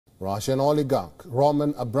Russian oligarch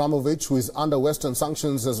Roman Abramovich, who is under Western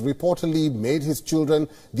sanctions, has reportedly made his children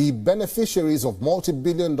the beneficiaries of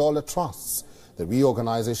multi-billion-dollar trusts. The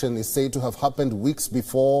reorganization is said to have happened weeks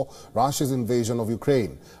before Russia's invasion of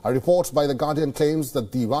Ukraine. A report by The Guardian claims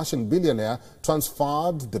that the Russian billionaire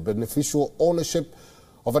transferred the beneficial ownership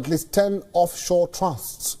of at least 10 offshore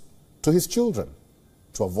trusts to his children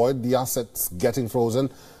to avoid the assets getting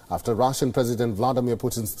frozen after Russian President Vladimir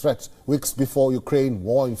Putin's threat weeks before Ukraine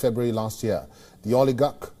war in February last year. The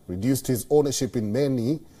oligarch reduced his ownership in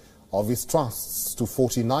many of his trusts to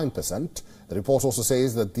 49%. The report also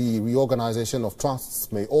says that the reorganization of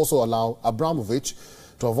trusts may also allow Abramovich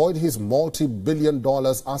to avoid his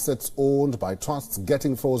multi-billion-dollar assets owned by trusts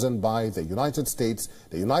getting frozen by the United States,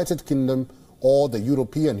 the United Kingdom, or the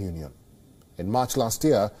European Union. In March last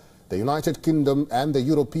year, the United Kingdom and the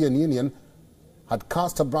European Union had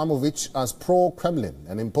cast Abramovich as pro-Kremlin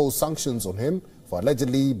and imposed sanctions on him for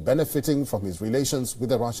allegedly benefiting from his relations with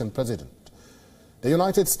the Russian president. The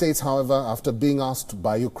United States, however, after being asked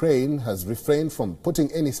by Ukraine, has refrained from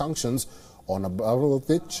putting any sanctions on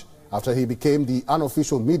Abramovich after he became the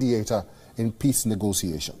unofficial mediator in peace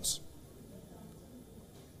negotiations.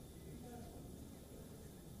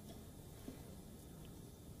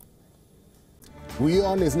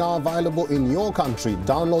 WION is now available in your country.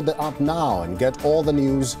 Download the app now and get all the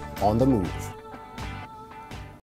news on the move.